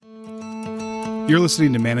You're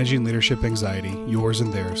listening to Managing Leadership Anxiety, Yours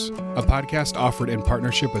and Theirs, a podcast offered in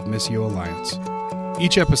partnership with Missio Alliance.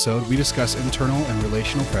 Each episode, we discuss internal and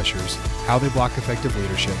relational pressures, how they block effective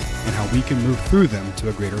leadership, and how we can move through them to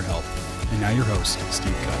a greater health. And now your host,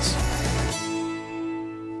 Steve Cuss.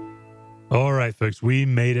 All right, folks, we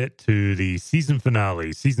made it to the season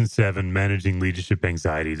finale, Season 7, Managing Leadership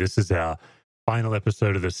Anxiety. This is our final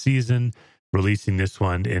episode of the season, releasing this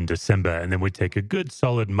one in December, and then we take a good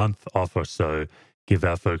solid month off or so, give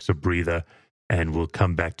our folks a breather, and we'll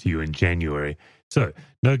come back to you in January. So,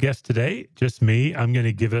 no guest today, just me. I'm going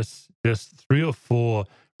to give us just 3 or 4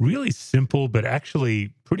 really simple but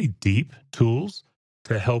actually pretty deep tools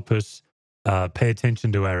to help us pay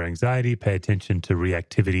attention to our anxiety, pay attention to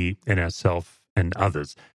reactivity in ourselves and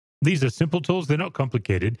others. These are simple tools. They're not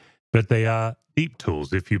complicated, but they are deep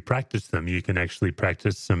tools. If you practice them, you can actually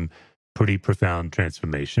practice some pretty profound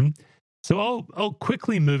transformation. So I'll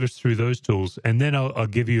quickly move us through those tools, and then I'll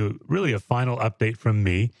give you really a final update from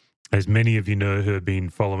me. As many of you know who have been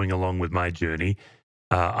following along with my journey,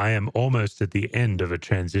 I am almost at the end of a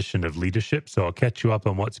transition of leadership, so I'll catch you up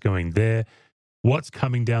on what's going there, what's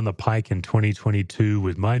coming down the pike in 2022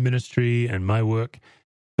 with my ministry and my work.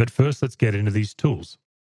 But first, let's get into these tools.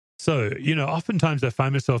 So, oftentimes I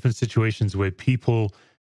find myself in situations where people,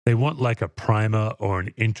 they want like a primer or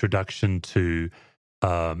an introduction to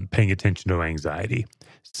paying attention to anxiety.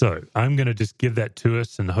 So I'm going to just give that to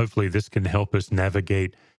us, and hopefully this can help us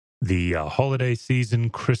navigate the holiday season,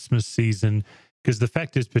 Christmas season, because the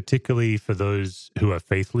fact is, particularly for those who are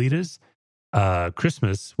faith leaders,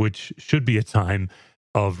 Christmas, which should be a time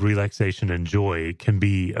of relaxation and joy, can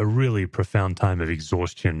be a really profound time of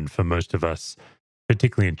exhaustion for most of us,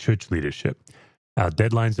 particularly in church leadership. Our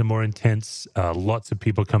deadlines are more intense. Lots of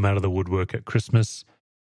people come out of the woodwork at Christmas.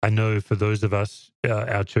 I know for those of us,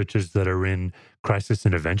 our churches that are in crisis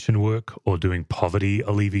intervention work or doing poverty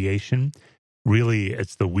alleviation, really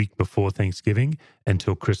it's the week before Thanksgiving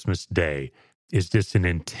until Christmas Day is just an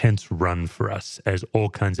intense run for us as all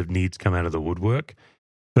kinds of needs come out of the woodwork.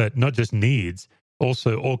 But not just needs,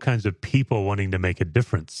 also all kinds of people wanting to make a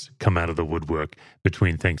difference come out of the woodwork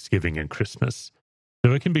between Thanksgiving and Christmas.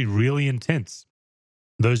 So it can be really intense.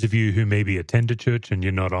 Those of you who maybe attend a church and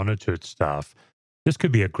you're not on a church staff, this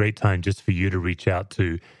could be a great time just for you to reach out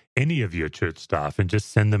to any of your church staff and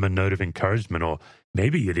just send them a note of encouragement, or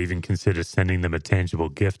maybe you'd even consider sending them a tangible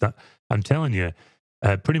gift. I'm telling you,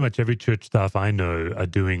 pretty much every church staff I know are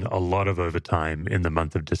doing a lot of overtime in the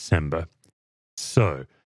month of December. So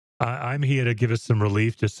I'm here to give us some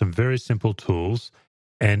relief, just some very simple tools.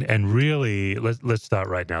 And really, let's start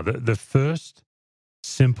right now. The first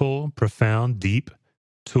simple, profound, deep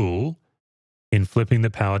tool in flipping the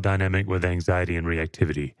power dynamic with anxiety and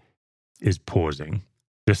reactivity is pausing.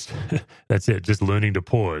 That's it, just learning to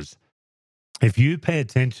pause. If you pay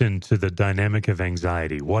attention to the dynamic of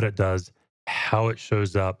anxiety, what it does, how it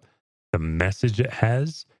shows up, the message it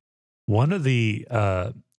has, one of the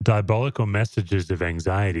diabolical messages of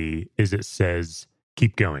anxiety is it says,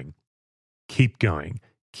 keep going, keep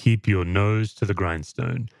your nose to the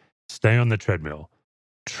grindstone, stay on the treadmill,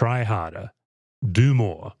 try harder, do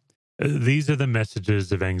more. These are the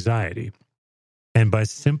messages of anxiety. And by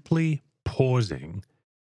simply pausing,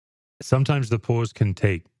 sometimes the pause can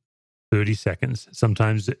take 30 seconds.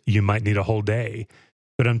 Sometimes you might need a whole day.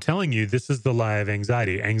 But I'm telling you, this is the lie of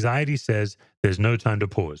anxiety. Anxiety says there's no time to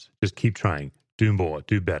pause. Just keep trying. Do more.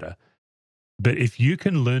 Do better. But if you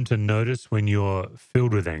can learn to notice when you're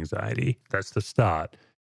filled with anxiety, that's the start.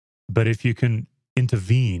 But if you can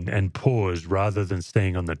intervene and pause rather than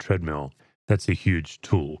staying on the treadmill, that's a huge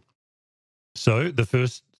tool. So the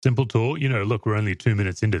first simple tool, look, we're only 2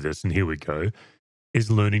 minutes into this, and here we go,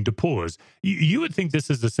 is learning to pause. You would think this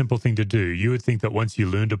is a simple thing to do. You would think that once you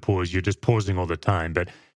learn to pause, you're just pausing all the time. But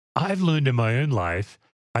I've learned in my own life,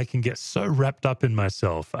 I can get so wrapped up in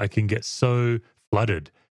myself. I can get so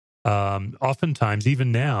flooded. Oftentimes,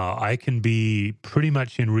 even now, I can be pretty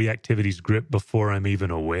much in reactivity's grip before I'm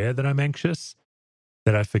even aware that I'm anxious,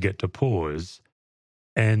 that I forget to pause.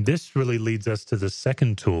 And this really leads us to the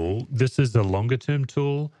second tool. This is a longer-term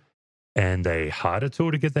tool and a harder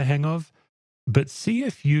tool to get the hang of. But see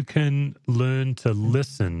if you can learn to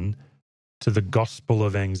listen to the gospel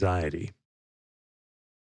of anxiety.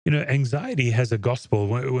 Anxiety has a gospel.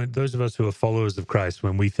 When those of us who are followers of Christ,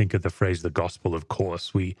 when we think of the phrase the gospel, of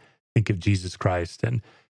course, we think of Jesus Christ and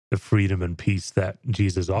the freedom and peace that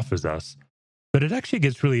Jesus offers us. But it actually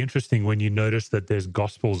gets really interesting when you notice that there's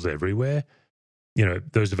gospels everywhere.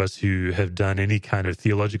 Those of us who have done any kind of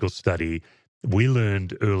theological study, we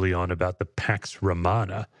learned early on about the Pax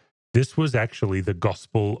Romana, This was actually the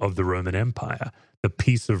gospel of the Roman Empire, the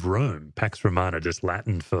peace of Rome, Pax Romana, just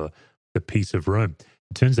Latin for the peace of Rome.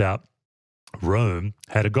 It turns out Rome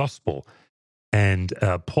had a gospel, and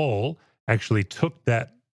Paul actually took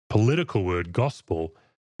that political word gospel,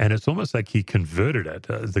 and it's almost like he converted it,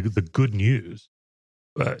 the good news.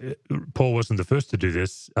 Paul wasn't the first to do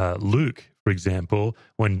this. Luke, for example,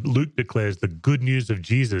 when Luke declares the good news of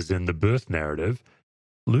Jesus in the birth narrative,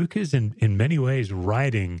 Luke is in many ways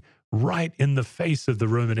writing right in the face of the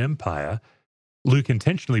Roman Empire. Luke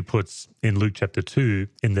intentionally puts in Luke chapter 2,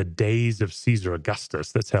 in the days of Caesar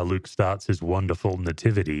Augustus. That's how Luke starts his wonderful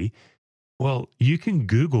nativity. Well, you can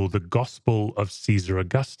Google the Gospel of Caesar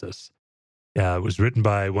Augustus. It was written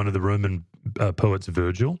by one of the Roman poets,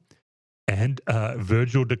 Virgil. And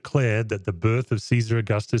Virgil declared that the birth of Caesar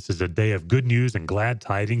Augustus is a day of good news and glad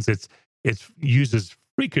tidings. It uses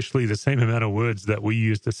freakishly the same amount of words that we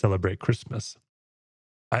use to celebrate Christmas.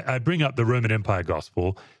 I bring up the Roman Empire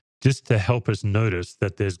gospel just to help us notice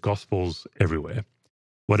that there's gospels everywhere.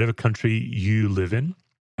 Whatever country you live in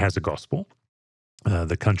has a gospel.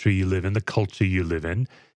 The country you live in, the culture you live in,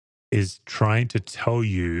 is trying to tell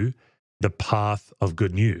you the path of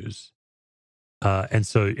good news. And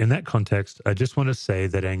so in that context, I just want to say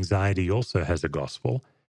that anxiety also has a gospel.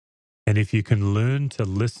 And if you can learn to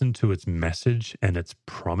listen to its message and its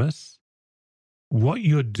promise, what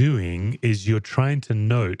you're doing is you're trying to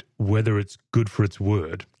note whether it's good for its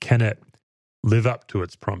word. Can it live up to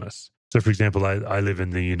its promise? So, for example, I live in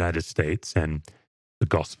the United States, and the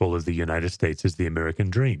gospel of the United States is the American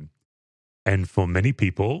dream. And for many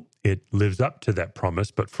people, it lives up to that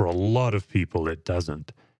promise, but for a lot of people, it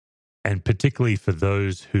doesn't. And particularly for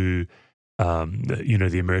those who,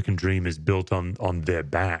 the American dream is built on their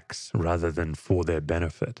backs rather than for their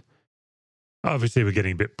benefit. Obviously, we're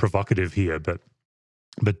getting a bit provocative here, but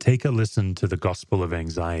take a listen to the gospel of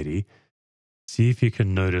anxiety. See if you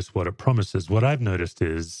can notice what it promises. What I've noticed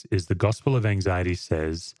is the gospel of anxiety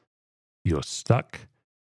says you're stuck,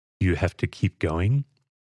 you have to keep going,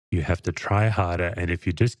 you have to try harder, and if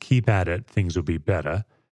you just keep at it, things will be better.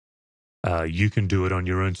 You can do it on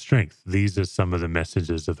your own strength. These are some of the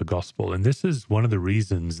messages of the gospel. And this is one of the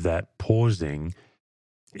reasons that pausing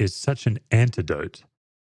is such an antidote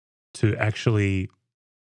to actually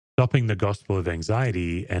stopping the gospel of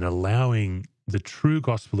anxiety and allowing the true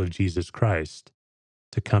gospel of Jesus Christ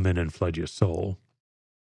to come in and flood your soul.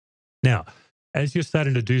 Now, as you're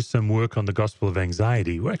starting to do some work on the gospel of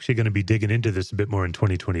anxiety, we're actually going to be digging into this a bit more in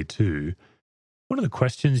 2022. One of the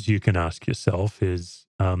questions you can ask yourself is,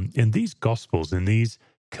 in these gospels, in these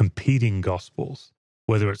competing gospels,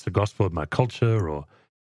 whether it's the gospel of my culture or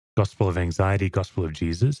gospel of anxiety, gospel of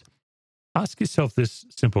Jesus, ask yourself this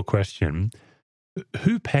simple question: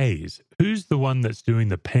 who pays? Who's the one that's doing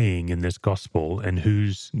the paying in this gospel, and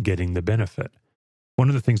who's getting the benefit? One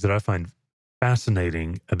of the things that I find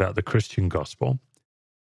fascinating about the Christian gospel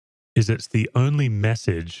is it's the only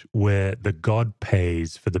message where the God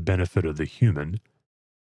pays for the benefit of the human.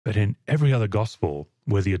 But in every other gospel,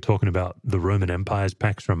 whether you're talking about the Roman Empire's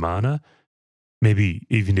Pax Romana, maybe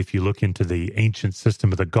even if you look into the ancient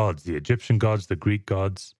system of the gods, the Egyptian gods, the Greek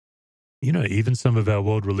gods, even some of our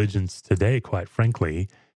world religions today, quite frankly,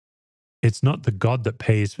 it's not the God that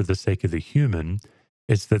pays for the sake of the human.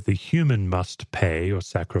 It's that the human must pay or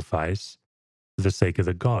sacrifice for the sake of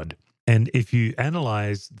the God. And if you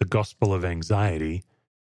analyze the gospel of anxiety,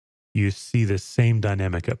 you see the same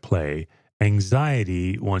dynamic at play.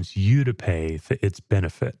 Anxiety wants you to pay for its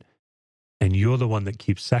benefit, and you're the one that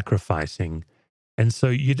keeps sacrificing. And so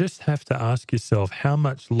you just have to ask yourself, how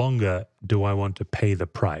much longer do I want to pay the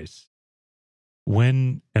price?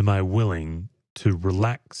 When am I willing to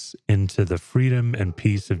relax into the freedom and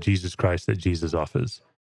peace of Jesus Christ that Jesus offers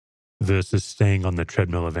versus staying on the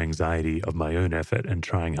treadmill of anxiety of my own effort and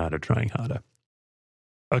trying harder?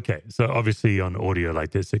 Okay, so obviously on audio like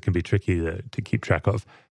this, it can be tricky to keep track of.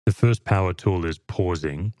 The first power tool is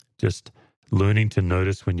pausing, just learning to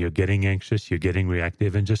notice when you're getting anxious, you're getting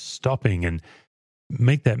reactive, and just stopping and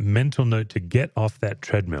make that mental note to get off that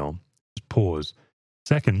treadmill. Just pause.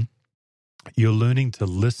 Second, you're learning to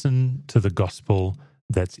listen to the gospel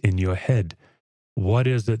that's in your head. What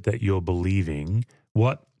is it that you're believing?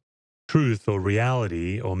 What truth or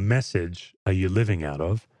reality or message are you living out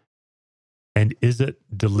of? And is it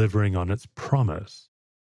delivering on its promise?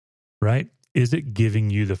 Right? Is it giving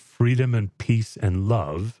you the freedom and peace and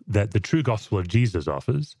love that the true gospel of Jesus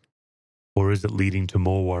offers? Or is it leading to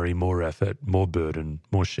more worry, more effort, more burden,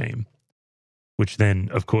 more shame? Which then,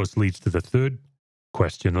 of course, leads to the third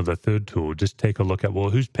question or the third tool. Just take a look at, well,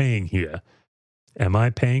 who's paying here? Am I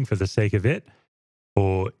paying for the sake of it?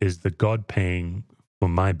 Or is the God paying for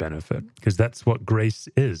my benefit, because that's what grace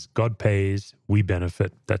is. God pays, we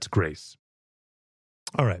benefit. That's grace.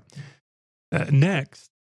 All right. Next,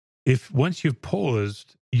 once you've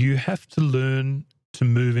paused, you have to learn to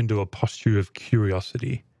move into a posture of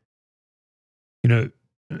curiosity.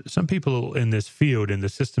 Some people in this field, in the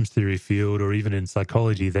systems theory field, or even in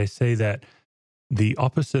psychology, they say that the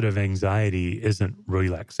opposite of anxiety isn't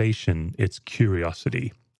relaxation, it's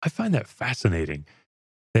curiosity. I find that fascinating,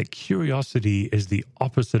 that curiosity is the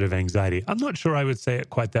opposite of anxiety. I'm not sure I would say it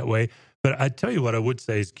quite that way, but I tell you what I would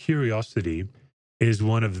say is curiosity is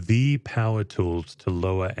one of the power tools to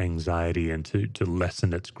lower anxiety and to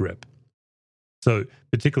lessen its grip. So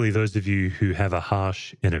particularly those of you who have a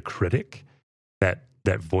harsh inner critic,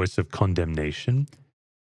 that voice of condemnation,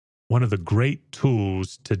 one of the great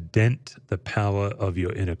tools to dent the power of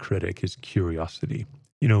your inner critic is curiosity.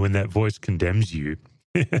 When that voice condemns you,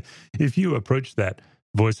 if you approach that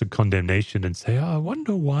voice of condemnation and say, I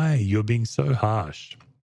wonder why you're being so harsh,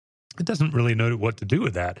 it doesn't really know what to do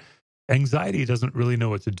with that. Anxiety doesn't really know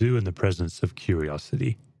what to do in the presence of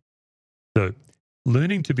curiosity. So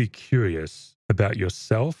learning to be curious about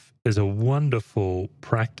yourself is a wonderful,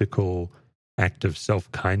 practical act of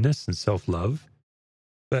self-kindness and self-love.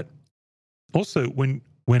 But also when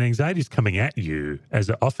anxiety is coming at you, as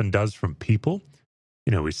it often does from people,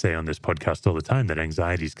 we say on this podcast all the time that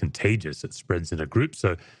anxiety is contagious. It spreads in a group.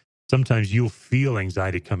 So sometimes you'll feel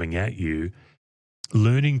anxiety coming at you.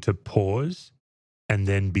 Learning to pause and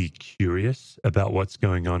then be curious about what's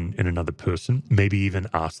going on in another person, maybe even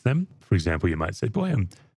ask them. For example, you might say, boy,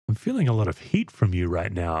 I'm feeling a lot of heat from you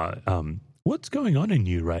right now. What's going on in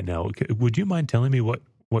you right now? Would you mind telling me what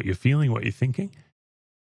you're feeling, what you're thinking?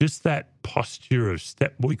 Just that posture of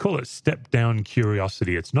we call it step down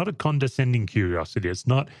curiosity. It's not a condescending curiosity. It's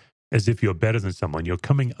not as if you're better than someone. You're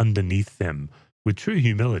coming underneath them with true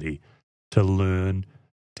humility to learn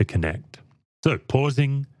to connect. So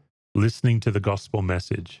pausing, listening to the gospel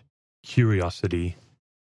message, curiosity.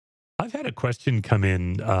 I've had a question come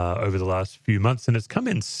in over the last few months, and it's come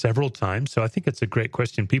in several times. So I think it's a great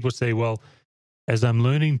question. People say, well, as I'm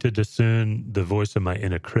learning to discern the voice of my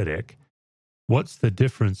inner critic, what's the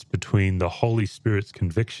difference between the Holy Spirit's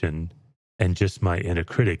conviction and just my inner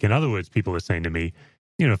critic? In other words, people are saying to me,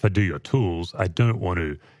 if I do your tools, I don't want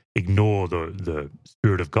to ignore the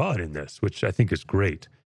Spirit of God in this, which I think is great.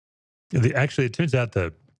 Actually, it turns out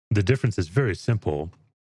the difference is very simple.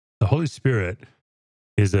 The Holy Spirit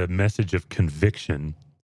is a message of conviction.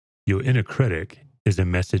 Your inner critic is a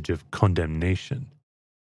message of condemnation.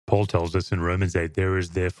 Paul tells us in Romans 8, there is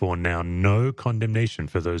therefore now no condemnation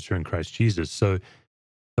for those who are in Christ Jesus. So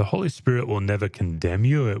the Holy Spirit will never condemn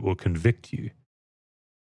you, it will convict you.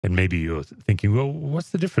 And maybe you're thinking, well, what's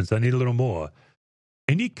the difference? I need a little more.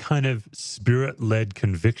 Any kind of Spirit-led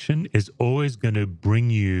conviction is always going to bring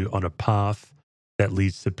you on a path that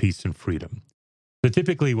leads to peace and freedom. So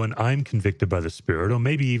typically when I'm convicted by the Spirit, or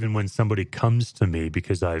maybe even when somebody comes to me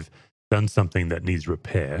because I've done something that needs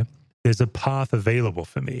repair, there's a path available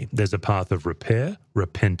for me. There's a path of repair,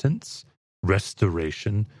 repentance,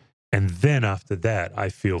 restoration, and then after that, I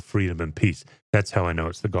feel freedom and peace. That's how I know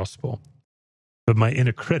it's the gospel. But my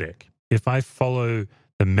inner critic, if I follow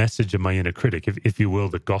the message of my inner critic, if you will,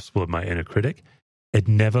 the gospel of my inner critic, it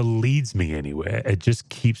never leads me anywhere. It just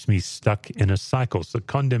keeps me stuck in a cycle. So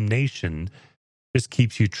condemnation just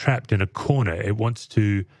keeps you trapped in a corner. It wants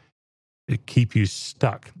to keep you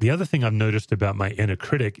stuck. The other thing I've noticed about my inner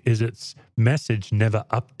critic is its message never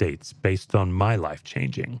updates based on my life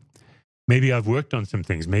changing. Maybe I've worked on some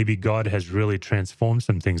things. Maybe God has really transformed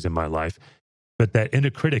some things in my life. But that inner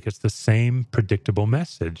critic, it's the same predictable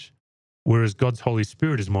message. Whereas God's Holy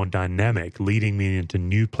Spirit is more dynamic, leading me into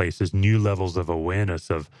new places, new levels of awareness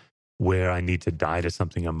of where I need to die to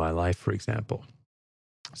something in my life, for example.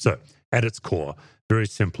 So at its core, very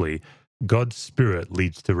simply, God's Spirit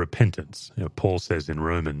leads to repentance. Paul says in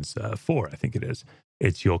Romans 4, I think it is,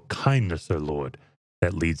 it's your kindness, O Lord,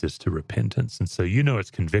 that leads us to repentance. And so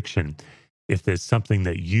it's conviction if there's something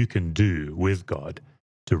that you can do with God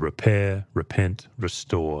to repair, repent,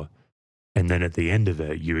 restore, and then at the end of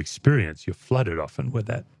it, you're flooded often with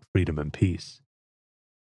that freedom and peace.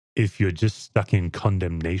 If you're just stuck in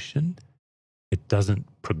condemnation, it doesn't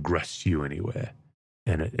progress you anywhere.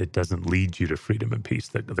 And it doesn't lead you to freedom and peace.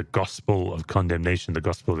 The gospel of condemnation, the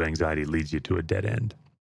gospel of anxiety leads you to a dead end.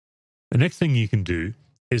 The next thing you can do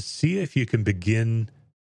is see if you can begin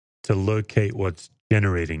to locate what's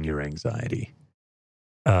generating your anxiety.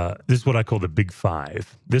 This is what I call the Big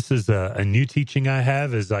Five. This is a new teaching I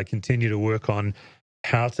have as I continue to work on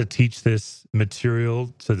how to teach this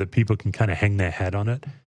material so that people can kind of hang their hat on it.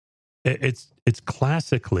 It's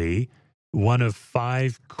classically one of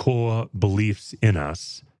 5 core beliefs in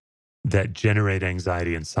us that generate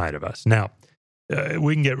anxiety inside of us. Now,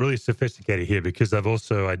 we can get really sophisticated here because I've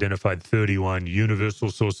also identified 31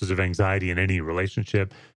 universal sources of anxiety in any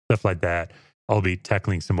relationship, stuff like that. I'll be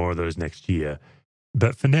tackling some more of those next year.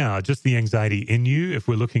 But for now, just the anxiety in you, if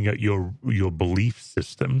we're looking at your belief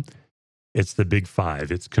system, it's the big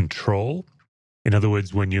 5. It's control. In other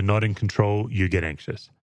words, when you're not in control, you get anxious.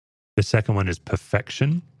 The second one is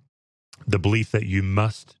perfection, the belief that you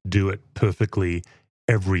must do it perfectly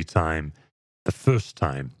every time, the first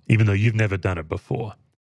time, even though you've never done it before.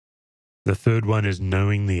 The third one is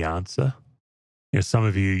knowing the answer. Some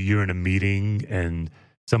of you're in a meeting and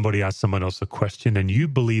somebody asks someone else a question and you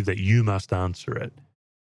believe that you must answer it.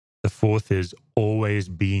 The fourth is always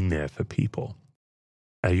being there for people.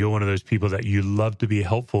 You're one of those people that you love to be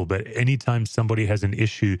helpful, but anytime somebody has an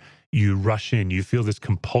issue, you rush in. You feel this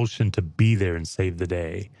compulsion to be there and save the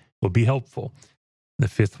day or be helpful. The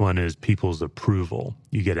fifth one is people's approval.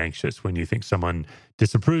 You get anxious when you think someone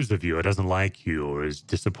disapproves of you or doesn't like you or is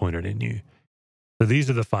disappointed in you. So these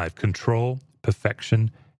are the 5: control,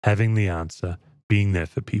 perfection, having the answer, being there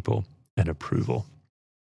for people, and approval.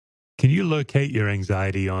 Can you locate your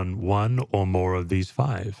anxiety on one or more of these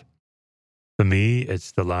 5? For me,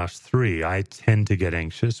 it's the last 3. I tend to get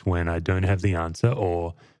anxious when I don't have the answer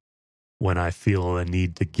or when I feel a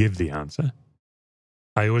need to give the answer.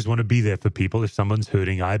 I always want to be there for people. If someone's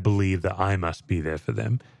hurting, I believe that I must be there for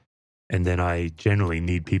them. And then I generally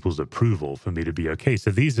need people's approval for me to be okay.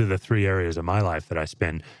 So these are the 3 areas of my life that I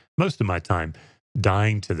spend most of my time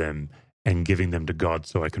dying to them and giving them to God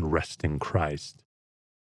so I can rest in Christ.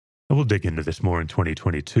 And we'll dig into this more in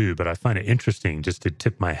 2022, but I find it interesting, just to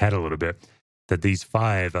tip my hat a little bit, that these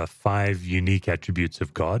 5 are 5 unique attributes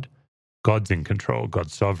of God. God's in control.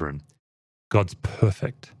 God's sovereign. God's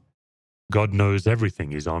perfect. God knows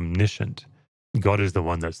everything. He's omniscient. God is the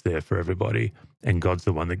one that's there for everybody, and God's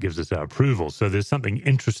the one that gives us our approval. So there's something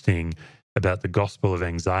interesting about the gospel of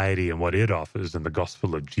anxiety and what it offers, and the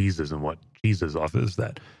gospel of Jesus and what Jesus offers,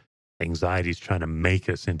 that anxiety is trying to make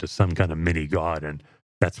us into some kind of mini God, and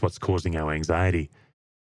that's what's causing our anxiety.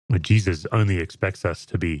 But Jesus only expects us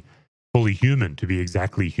to be fully human, to be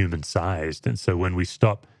exactly human-sized. And so when we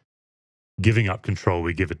stop giving up control,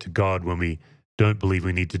 we give it to God. When we don't believe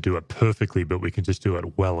we need to do it perfectly, but we can just do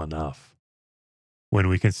it well enough. When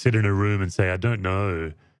we can sit in a room and say, I don't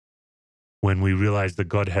know. When we realize that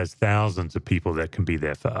God has thousands of people that can be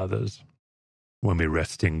there for others. When we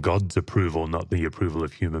rest in God's approval, not the approval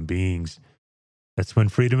of human beings, that's when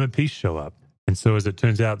freedom and peace show up. And so as it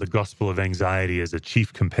turns out, the gospel of anxiety is a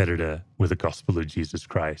chief competitor with the gospel of Jesus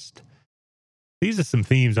Christ. These are some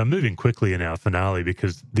themes. I'm moving quickly in our finale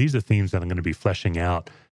because these are themes that I'm going to be fleshing out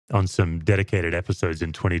on some dedicated episodes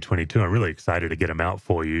in 2022. I'm really excited to get them out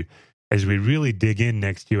for you as we really dig in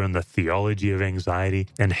next year on the theology of anxiety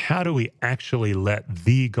and how do we actually let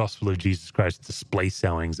the gospel of Jesus Christ displace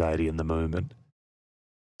our anxiety in the moment.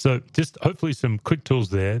 So just hopefully some quick tools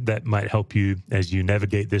there that might help you as you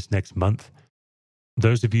navigate this next month.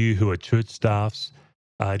 Those of you who are church staffs,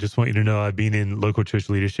 I just want you to know I've been in local church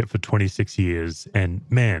leadership for 26 years. And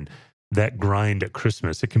man, that grind at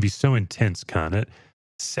Christmas, it can be so intense, can't it?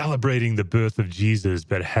 Celebrating the birth of Jesus,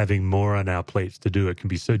 but having more on our plates to do it can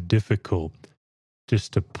be so difficult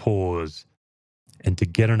just to pause and to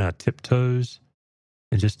get on our tiptoes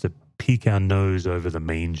and just to peek our nose over the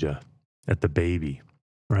manger at the baby,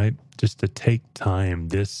 right? Just to take time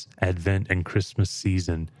this Advent and Christmas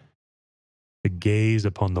season to gaze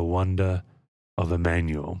upon the wonder of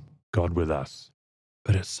Emmanuel, God with us.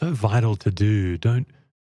 But it's so vital to do. Don't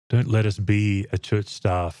let us be a church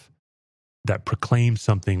staff that proclaims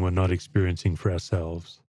something we're not experiencing for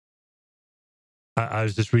ourselves. I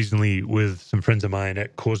was just recently with some friends of mine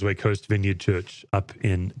at Causeway Coast Vineyard Church up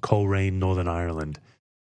in Coleraine, Northern Ireland. I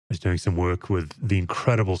was doing some work with the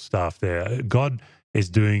incredible staff there. God is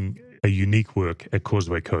doing a unique work at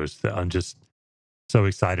Causeway Coast that I'm just so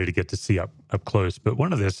excited to get to see up close. But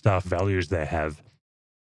one of their staff values they have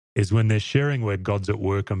is when they're sharing where God's at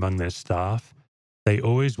work among their staff, they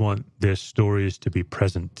always want their stories to be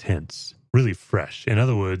present tense, really fresh. In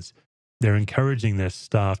other words, they're encouraging their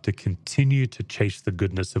staff to continue to chase the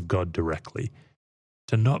goodness of God directly,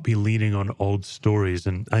 to not be leaning on old stories.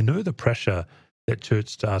 And I know the pressure that church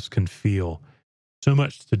staffs can feel, so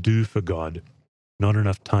much to do for God, not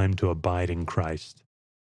enough time to abide in Christ.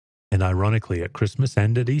 And ironically, at Christmas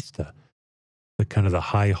and at Easter, the kind of the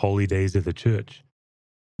high holy days of the church,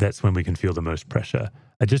 that's when we can feel the most pressure.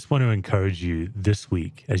 I just want to encourage you this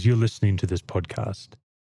week, as you're listening to this podcast,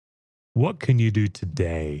 what can you do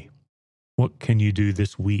today? What can you do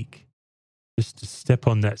this week just to step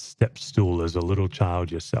on that step stool as a little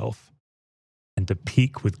child yourself and to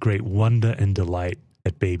peek with great wonder and delight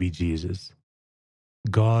at baby Jesus.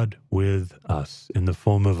 God with us in the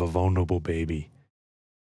form of a vulnerable baby,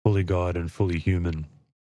 fully God and fully human.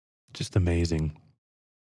 Just amazing.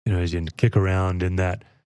 As you kick around in that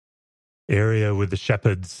area with the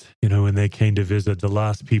shepherds, when they came to visit, the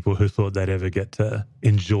last people who thought they'd ever get to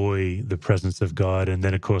enjoy the presence of God. And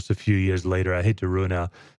then, of course, a few years later, I hate to ruin our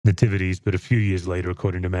nativities, but a few years later,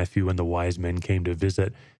 according to Matthew, when the wise men came to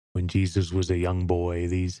visit, when Jesus was a young boy,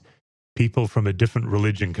 these people from a different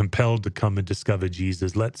religion compelled to come and discover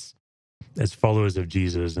Jesus. Let's, as followers of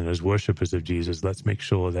Jesus and as worshipers of Jesus, let's make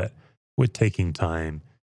sure that we're taking time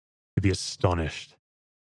to be astonished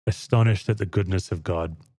at the goodness of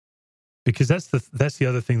God. Because that's the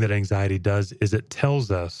other thing that anxiety does, is it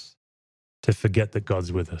tells us to forget that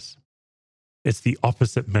God's with us. It's the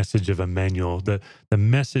opposite message of Emmanuel. The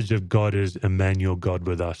message of God is Emmanuel, God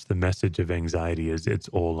with us. The message of anxiety is it's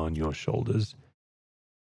all on your shoulders.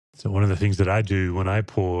 So one of the things that I do when I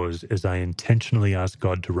pause is I intentionally ask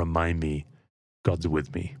God to remind me, God's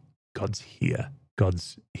with me. God's here.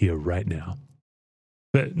 God's here right now.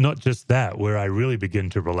 But not just that, where I really begin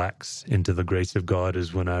to relax into the grace of God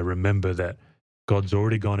is when I remember that God's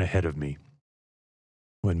already gone ahead of me.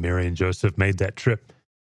 When Mary and Joseph made that trip,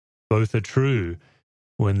 both are true.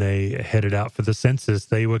 When they headed out for the census,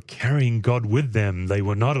 they were carrying God with them. They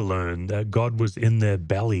were not alone. God was in their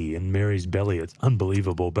belly, in Mary's belly. It's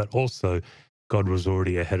unbelievable. But also, God was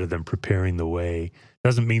already ahead of them, preparing the way.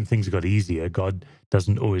 Doesn't mean things got easier. God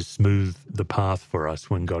doesn't always smooth the path for us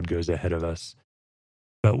when God goes ahead of us.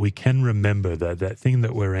 But we can remember that thing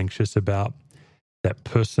that we're anxious about, that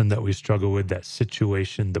person that we struggle with, that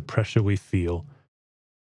situation, the pressure we feel,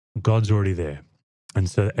 God's already there. And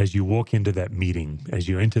so as you walk into that meeting, as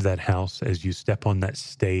you enter that house, as you step on that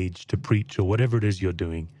stage to preach or whatever it is you're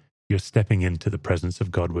doing, you're stepping into the presence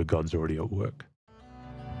of God where God's already at work.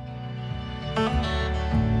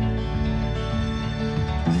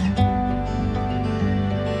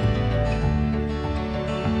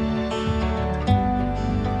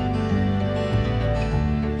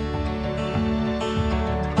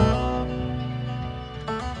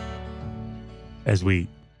 As we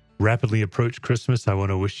rapidly approach Christmas, I want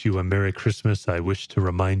to wish you a Merry Christmas. I wish to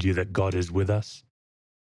remind you that God is with us.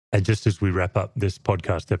 And just as we wrap up this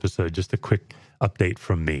podcast episode, just a quick update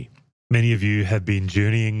from me. Many of you have been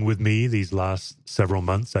journeying with me these last several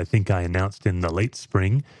months. I think I announced in the late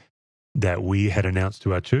spring that we had announced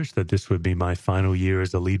to our church that this would be my final year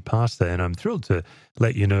as a lead pastor. And I'm thrilled to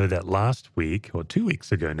let you know that last week, or 2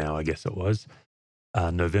 weeks ago now, I guess it was,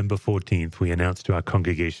 November 14th, we announced to our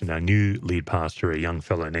congregation our new lead pastor, a young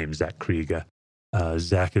fellow named Zach Krieger.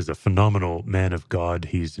 Zach is a phenomenal man of God.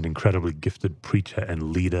 He's an incredibly gifted preacher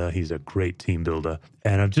and leader. He's a great team builder.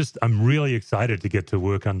 And I'm really excited to get to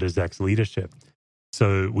work under Zach's leadership.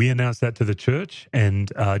 So we announced that to the church,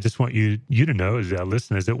 and I just want you to know, as our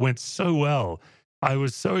listeners, it went so well. I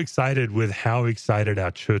was so excited with how excited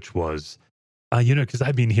our church was. Because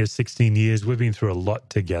I've been here 16 years. We've been through a lot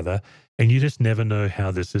together. And you just never know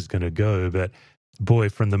how this is going to go. But boy,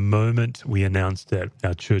 from the moment we announced it,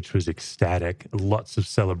 our church was ecstatic. Lots of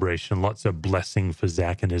celebration, lots of blessing for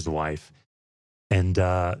Zach and his wife. And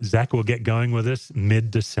Zach will get going with us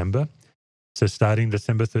mid-December. So starting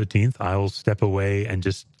December 13th, I'll step away and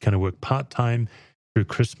just kind of work part-time through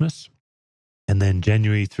Christmas. And then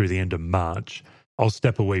January through the end of March, I'll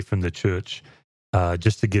step away from the church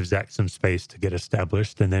just to give Zach some space to get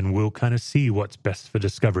established, and then we'll kind of see what's best for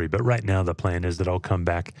Discovery. But right now, the plan is that I'll come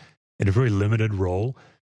back in a very limited role,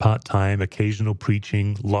 part-time, occasional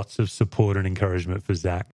preaching, lots of support and encouragement for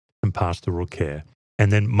Zach, and pastoral care.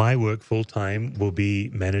 And then my work full-time will be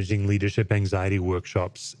managing leadership anxiety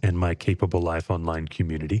workshops and my Capable Life online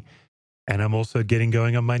community. And I'm also getting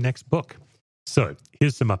going on my next book. So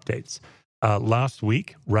here's some updates. Last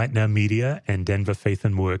week, Right Now Media and Denver Faith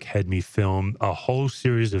and Work had me film a whole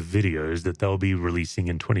series of videos that they'll be releasing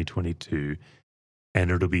in 2022. And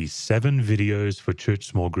it'll be 7 videos for church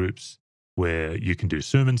small groups where you can do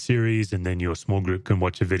sermon series, and then your small group can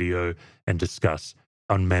watch a video and discuss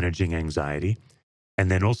on managing anxiety. And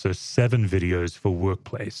then also 7 videos for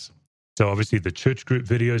workplace. So obviously the church group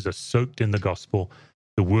videos are soaked in the gospel.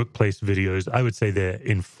 The workplace videos, I would say they're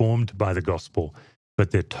informed by the gospel, but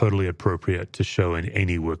they're totally appropriate to show in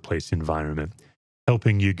any workplace environment,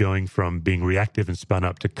 helping you going from being reactive and spun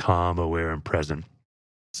up to calm, aware, and present.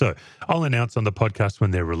 So I'll announce on the podcast when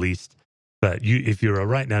they're released, but if you're a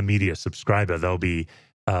Right Now Media subscriber, they'll be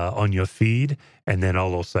on your feed, and then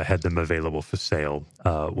I'll also have them available for sale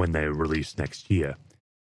when they're released next year.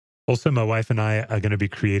 Also, my wife and I are going to be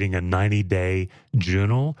creating a 90-day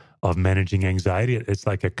journal of managing anxiety. It's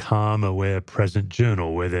like a calm, aware, present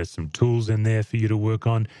journal where there's some tools in there for you to work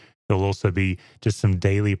on. There'll also be just some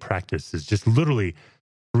daily practices, just literally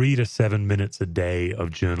 3 to 7 minutes a day of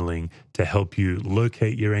journaling to help you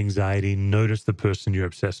locate your anxiety, notice the person you're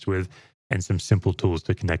obsessed with, and some simple tools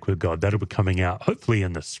to connect with God. That'll be coming out hopefully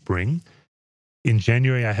in the spring. In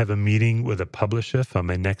January, I have a meeting with a publisher for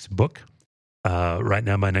my next book. Right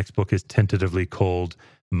now, my next book is tentatively called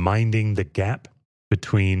Minding the Gap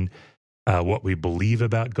Between What We Believe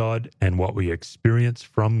About God and What We Experience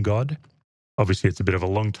from God. Obviously, it's a bit of a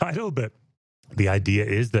long title, but the idea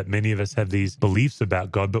is that many of us have these beliefs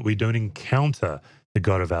about God, but we don't encounter the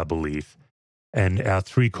God of our belief. And our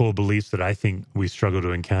 3 core beliefs that I think we struggle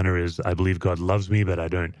to encounter is, I believe God loves me, but I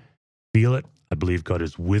don't feel it. I believe God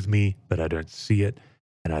is with me, but I don't see it.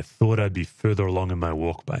 And I thought I'd be further along in my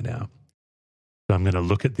walk by now. So I'm going to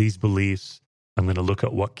look at these beliefs. I'm going to look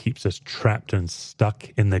at what keeps us trapped and stuck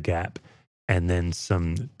in the gap, and then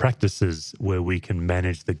some practices where we can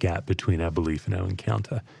manage the gap between our belief and our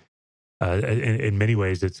encounter. In many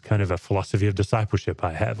ways, it's kind of a philosophy of discipleship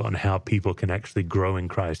I have on how people can actually grow in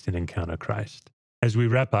Christ and encounter Christ. As we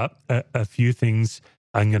wrap up, a few things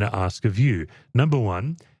I'm going to ask of you. Number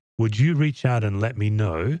 1, would you reach out and let me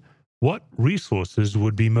know what resources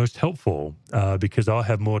would be most helpful? Because I'll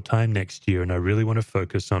have more time next year, and I really want to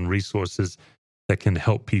focus on resources that can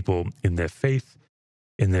help people in their faith,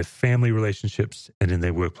 in their family relationships, and in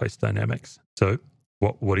their workplace dynamics. So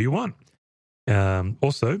what do you want?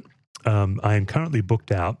 Also, I am currently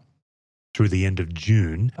booked out through the end of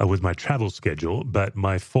June with my travel schedule, but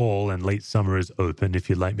my fall and late summer is open if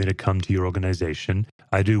you'd like me to come to your organization.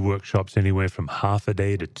 I do workshops anywhere from half a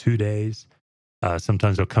day to 2 days.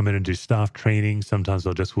 Sometimes I'll come in and do staff training. Sometimes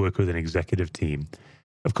I'll just work with an executive team.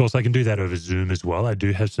 Of course, I can do that over Zoom as well. I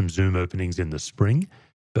do have some Zoom openings in the spring,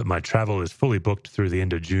 but my travel is fully booked through the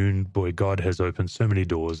end of June. Boy, God has opened so many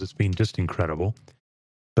doors. It's been just incredible.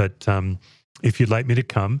 But if you'd like me to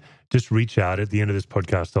come, just reach out. At the end of this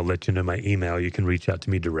podcast, I'll let you know my email. You can reach out to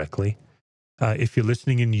me directly. If you're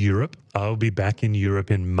listening in Europe, I'll be back in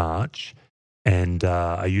Europe in March. And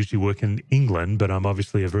I usually work in England, but I'm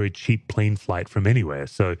obviously a very cheap plane flight from anywhere.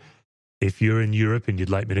 So if you're in Europe and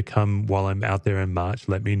you'd like me to come while I'm out there in March,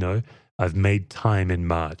 let me know. I've made time in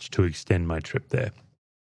March to extend my trip there.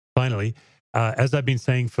 Finally, as I've been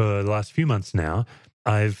saying for the last few months now,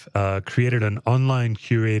 I've created an online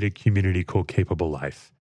curated community called Capable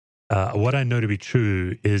Life. What I know to be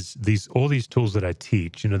true is all these tools that I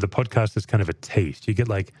teach, the podcast is kind of a taste. You get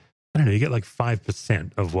you get like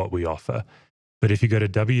 5% of what we offer. But if you go to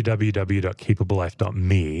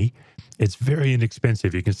www.capablelife.me, it's very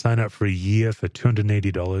inexpensive. You can sign up for a year for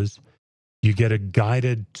 $280. You get a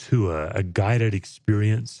guided tour, a guided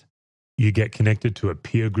experience. You get connected to a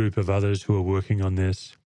peer group of others who are working on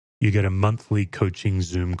this. You get a monthly coaching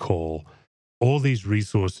Zoom call. All these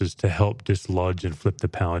resources to help dislodge and flip the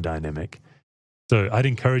power dynamic. So I'd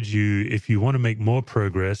encourage you, if you want to make more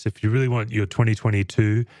progress, if you really want your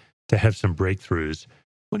 2022 to have some breakthroughs,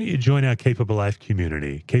 why don't you join our Capable Life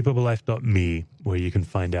community, capablelife.me, where you can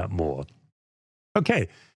find out more. Okay,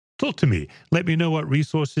 talk to me. Let me know what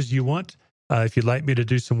resources you want. If you'd like me to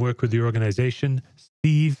do some work with your organization,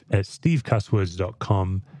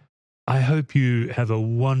 steve@stevecusswords.com. I hope you have a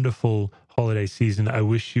wonderful holiday season. I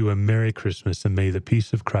wish you a Merry Christmas, and may the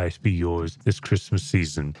peace of Christ be yours this Christmas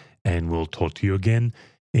season. And we'll talk to you again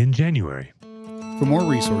in January. For more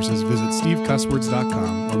resources, visit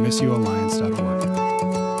stevecusswords.com or missioalliance.org.